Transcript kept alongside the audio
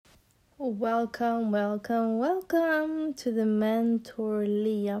Welcome to the Mentor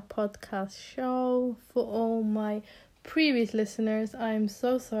Liiyah podcast show. For all my previous listeners, I'm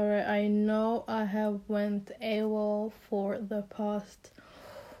so sorry. I know I have went AWOL for the past,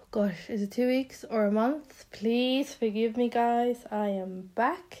 is it 2 weeks or a month? Please forgive me, guys. I am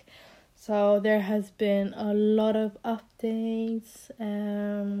back. So there has been a lot of updates.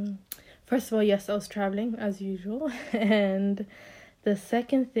 First of all, yes, I was traveling as usual, and the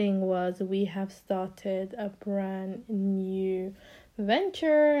second thing was we have started a brand new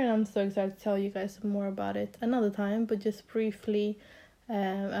venture, and I'm so excited to tell you guys more about it another time. But just briefly,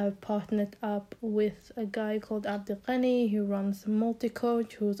 I've partnered up with a guy called Abdelghani who runs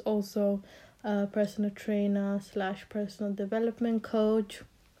Multi-Coach, who's also a personal trainer / personal development coach.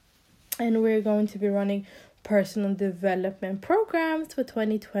 And we're going to be running personal development programs for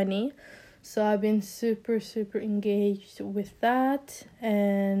 2020. So I've been super engaged with that,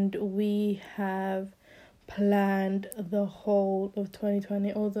 and we have planned the whole of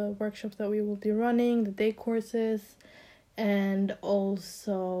 2020, all the workshops that we will be running, the day courses, and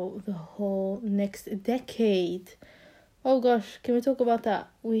also the whole next decade. Oh gosh, can we talk about that?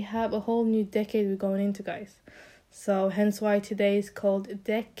 We have a whole new decade we're going into, guys. So hence why today is called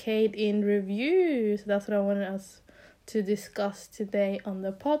Decade in Review. So that's what I wanted us to discuss today on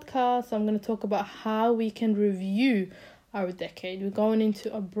the podcast. So I'm going to talk about how we can review our decade. We're going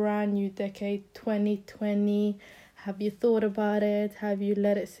into a brand new decade, 2020. Have you thought about it? Have you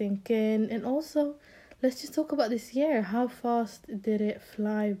let it sink in? And also, let's just talk about this year. How fast did it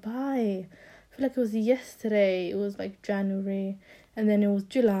fly by? I feel like it was yesterday. It was like January, and then it was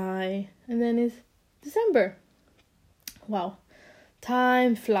July, and then it's December. Wow,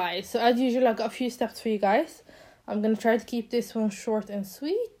 time flies. So as usual, I got a few steps for you guys. I'm going to try to keep this one short and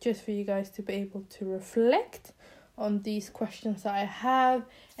sweet, just for you guys to be able to reflect on these questions that I have.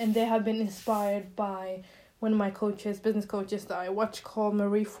 And they have been inspired by one of my business coaches that I watch, called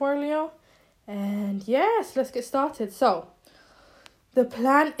Marie Forleo. And yes, let's get started. So the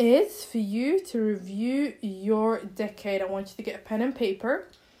plan is for you to review your decade. I want you to get a pen and paper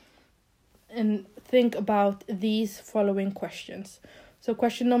and think about these following questions. So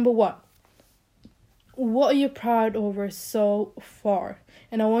question number 1. What are you proud over so far?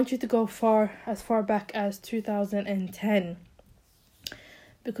 And I want you to go as far back as 2010.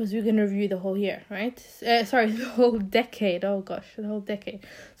 Because we're going to review the whole year, right? The whole decade. Oh gosh, the whole decade.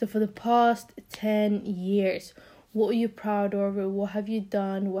 So for the past 10 years, what are you proud over? What have you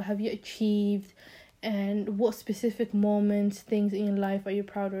done? What have you achieved? And what specific moments, things in your life are you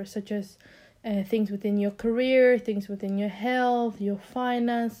proud of? Such as things within your career, things within your health, your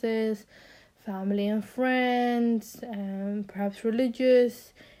finances, family and friends, perhaps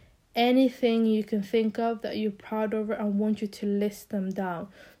religious, anything you can think of that you're proud of. I want you to list them down.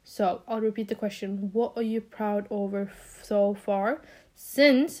 So I'll repeat the question. What are you proud over so far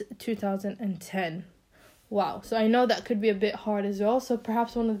since 2010? Wow. So I know that could be a bit hard as well. So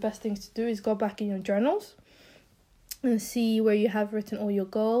perhaps one of the best things to do is go back in your journals and see where you have written all your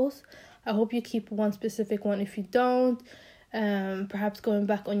goals. I hope you keep one specific one. If you don't, perhaps going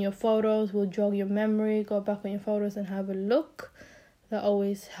back on your photos will jog your memory. Go back on your photos and have a look. That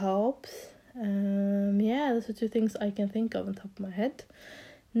always helps. Those are 2 things I can think of on top of my head.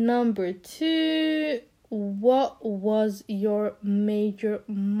 Number 2, what was your major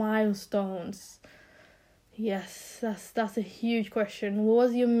milestones? Yes, that's a huge question. What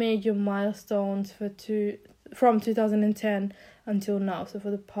was your major milestones from 2010 until now? So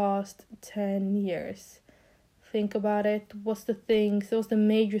for the past 10 years. Think about it. What's the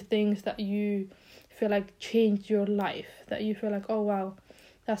major things that you feel like changed your life? That you feel like, oh wow,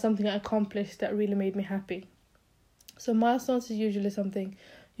 that's something I accomplished that really made me happy. So milestones is usually something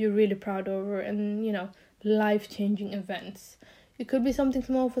you're really proud over, and life-changing events. It could be something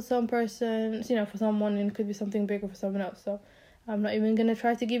small for some person, for someone, and it could be something bigger for someone else. So I'm not even gonna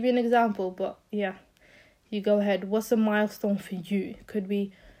try to give you an example, but yeah, you go ahead. What's a milestone for you? It could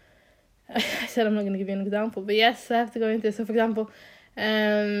be, I said I'm not going to give you an example, but yes, I have to go into this. So for example,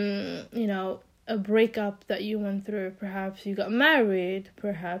 a breakup that you went through. Perhaps you got married,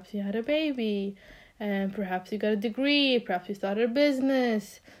 perhaps you had a baby, and perhaps you got a degree, perhaps you started a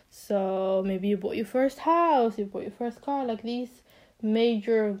business. So maybe you bought your first house, you bought your first car. Like these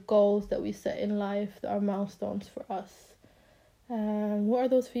major goals that we set in life that are milestones for us. What are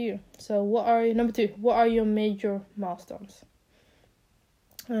those for you? So number 2, what are your major milestones?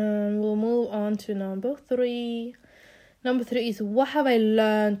 We'll move on to number 3. Number 3 is, what have I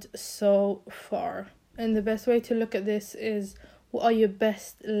learned so far? And the best way to look at this is, what are your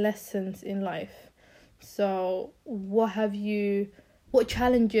best lessons in life? So what have you what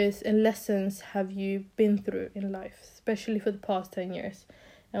challenges and lessons have you been through in life, especially for the past 10 years?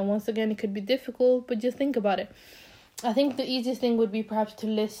 And once again, it could be difficult, but just think about it. I think the easiest thing would be perhaps to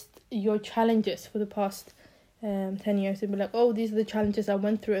list your challenges for the past 10 years and be like, oh, these are the challenges I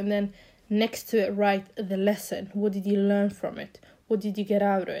went through. And then next to it, write the lesson. What did you learn from it? What did you get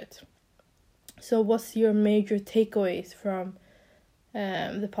out of it? So what's your major takeaways from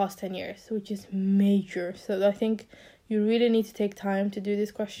the past 10 years, which is major. So I think you really need to take time to do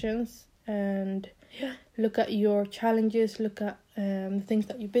these questions and look at your challenges, look at the things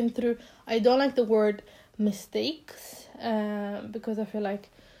that you've been through. I don't like the word mistakes because I feel like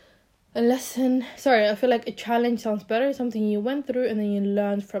I feel like a challenge sounds better, something you went through and then you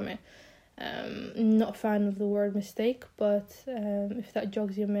learned from it. Not a fan of the word mistake, but if that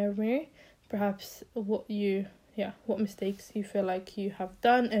jogs your memory, perhaps what mistakes you feel like you have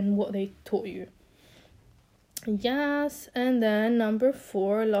done and what they taught you. Yes, and then number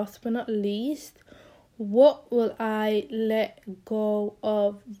 4, last but not least, what will I let go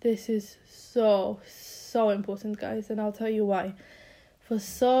of? This is so important, guys, and I'll tell you why. For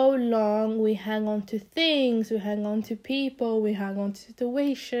so long, we hang on to things, we hang on to people, we hang on to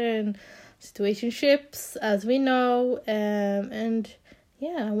situationships, as we know, and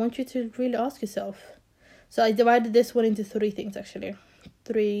I want you to really ask yourself. So I divided this one into 3 things, actually.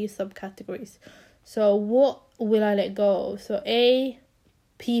 3 subcategories. So what will I let go of? So A,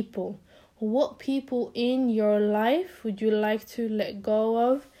 people. What people in your life would you like to let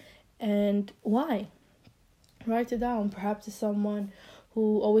go of and why? Write it down. Perhaps it's someone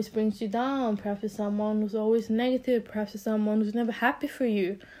who always brings you down. Perhaps it's someone who's always negative. Perhaps it's someone who's never happy for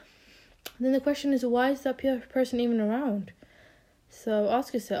you. And then the question is, why is that person even around? So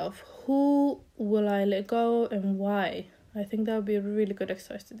ask yourself, who will I let go and why? I think that would be a really good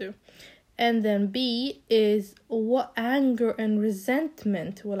exercise to do. And then B is, what anger and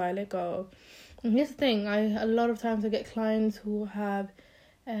resentment will I let go of? And here's the thing, a lot of times I get clients who have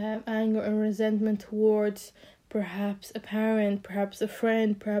anger and resentment towards perhaps a parent, perhaps a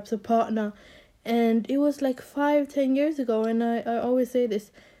friend, perhaps a partner. And it was like 5-10 years ago, and I always say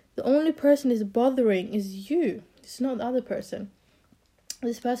this, the only person is bothering is you. It's not the other person.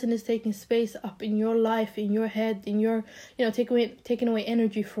 This person is taking space up in your life, in your head, in your, taking away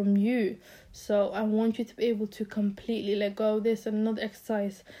energy from you. So I want you to be able to completely let go of this. And another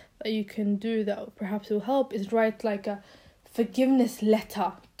exercise that you can do that perhaps will help is write like a forgiveness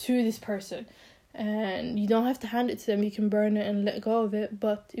letter to this person. And you don't have to hand it to them. You can burn it and let go of it.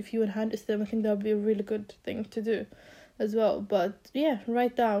 But if you would hand it to them, I think that would be a really good thing to do as well. But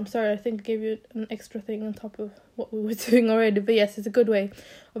write down. Sorry, I think I gave you an extra thing on top of what we were doing already. But yes, it's a good way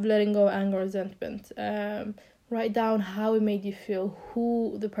of letting go of anger and resentment. Write down how it made you feel,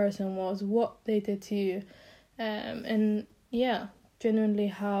 who the person was, what they did to you, and genuinely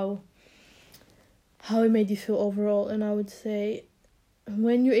how it made you feel overall. And I would say,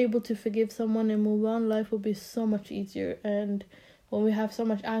 when you're able to forgive someone and move on, life will be so much easier. And when we have so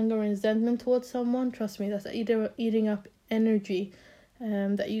much anger and resentment towards someone, trust me, that's eating up energy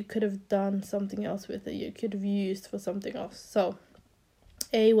that you could have done something else with, that you could have used for something else. So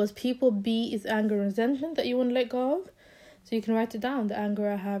A was people, B is anger and resentment that you want to let go of. So you can write it down. The anger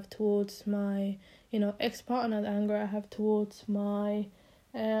I have towards my, ex-partner, the anger I have towards my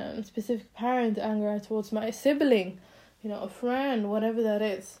specific parent, the anger I have towards my sibling, a friend, whatever that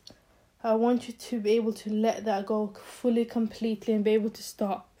is. I want you to be able to let that go fully, completely, and be able to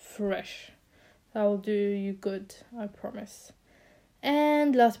start fresh. That will do you good, I promise.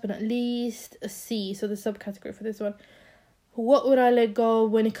 And last but not least, a C, so the subcategory for this one. What would I let go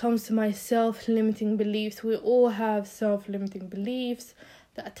when it comes to my self-limiting beliefs? We all have self-limiting beliefs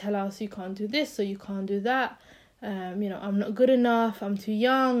that tell us you can't do this or you can't do that. I'm not good enough, I'm too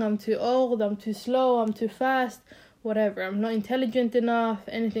young, I'm too old, I'm too slow, I'm too fast, whatever. I'm not intelligent enough,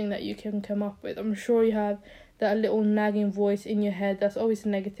 anything that you can come up with. I'm sure you have that little nagging voice in your head that's always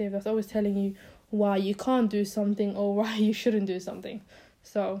negative, that's always telling you why you can't do something or why you shouldn't do something.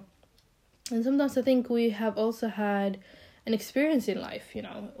 So, and sometimes I think we have also had an experience in life,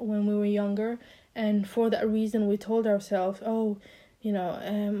 when we were younger, and for that reason we told ourselves,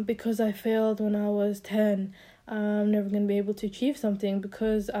 because I failed when I was 10, I'm never going to be able to achieve something.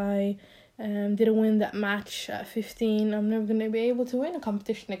 Because I didn't win that match at 15, I'm never going to be able to win a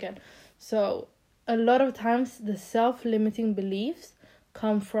competition again. So a lot of times the self-limiting beliefs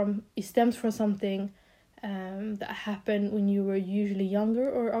stems from something that happened when you were usually younger,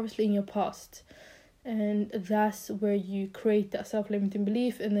 or obviously in your past. And that's where you create that self-limiting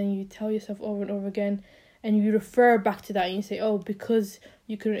belief, and then you tell yourself over and over again, and you refer back to that, and you say, because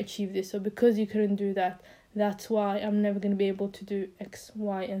you couldn't achieve this, or because you couldn't do that, That's why I'm never going to be able to do X,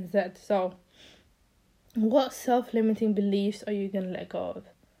 Y, and Z. So what self-limiting beliefs are you going to let go of?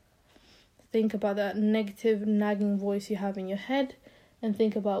 Think about that negative nagging voice you have in your head, and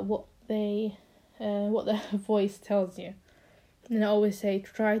think about what the voice tells you. And I always say,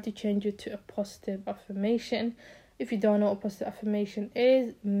 try to change it to a positive affirmation. If you don't know what positive affirmation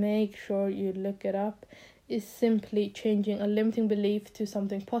is, make sure you look it up. It's simply changing a limiting belief to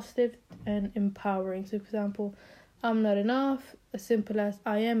something positive and empowering. So, for example, I'm not enough, as simple as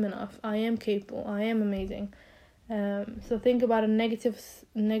I am enough, I am capable, I am amazing. So think about a negative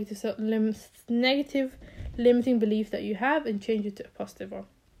limiting belief that you have and change it to a positive one.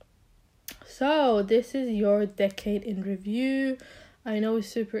 So this is your decade in review. I know it's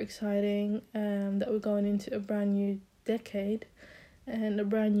super exciting that we're going into a brand new decade and a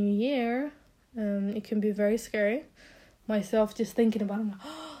brand new year. It can be very scary. Myself just thinking about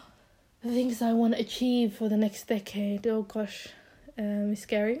the things I want to achieve for the next decade. Oh gosh, it's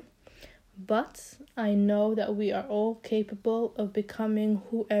scary. But I know that we are all capable of becoming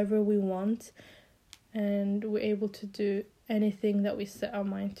whoever we want, and we're able to do anything that we set our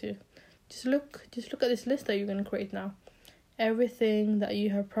mind to. Just look at this list that you're going to create now. Everything that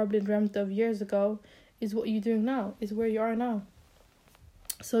you have probably dreamt of years ago is what you're doing now, is where you are now.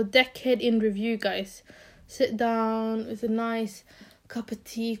 So decade in review, guys. Sit down with a nice cup of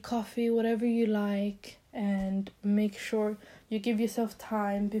tea, coffee, whatever you like, and make sure you give yourself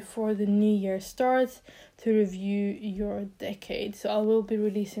time before the new year starts to review your decade. So I will be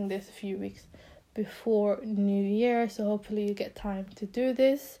releasing this a few weeks before New Year, so hopefully you get time to do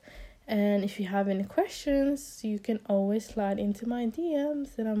this. And if you have any questions, you can always slide into my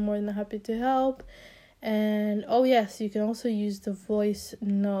DMs, and I'm more than happy to help. And oh yes, you can also use the voice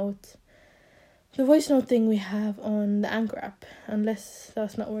note thing we have on the Anchor app, unless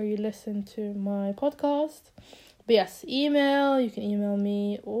that's not where you listen to my podcast. But yes, you can email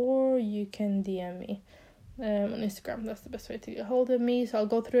me, or you can DM me on Instagram. That's the best way to get hold of me. So I'll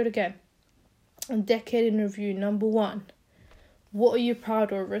go through it again. Decade in review. Number 1. What are you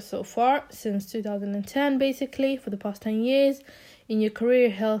proud of so far since 2010, basically, for the past 10 years? In your career,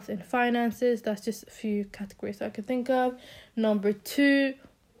 health, and finances. That's just a few categories I can think of. Number 2.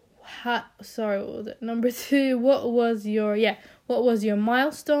 Number 2, what was your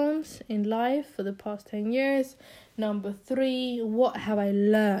milestones in life for the past 10 years? Number 3, what have I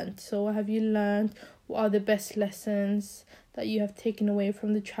learned? So what have you learned? What are the best lessons that you have taken away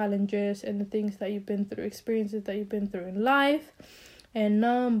from the challenges and the things that you've been through, experiences that you've been through in life? And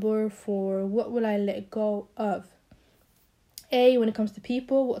number 4, what will I let go of? A, when it comes to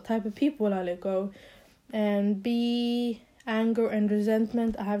people, what type of people will I let go? And B, anger and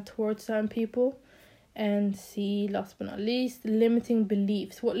resentment I have towards certain people. And C, last but not least, limiting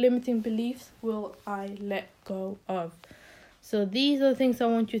beliefs. What limiting beliefs will I let go of? So these are the things I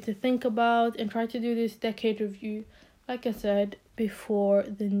want you to think about and try to do this decade review, like I said, before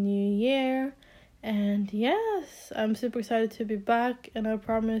the new year. And yes, I'm super excited to be back, and I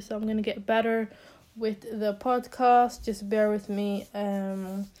promise I'm going to get better with the podcast. Just bear with me.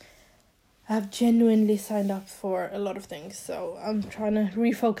 I've genuinely signed up for a lot of things, so I'm trying to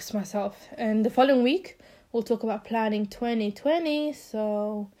refocus myself. And the following week, we'll talk about planning 2020,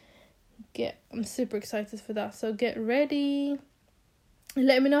 so I'm super excited for that. So get ready.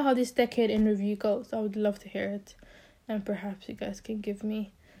 Let me know how this decade in review goes. I would love to hear it, and perhaps you guys can give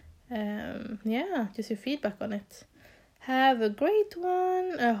me, just your feedback on it. Have a great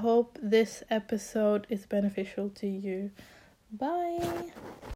one. I hope this episode is beneficial to you. Bye.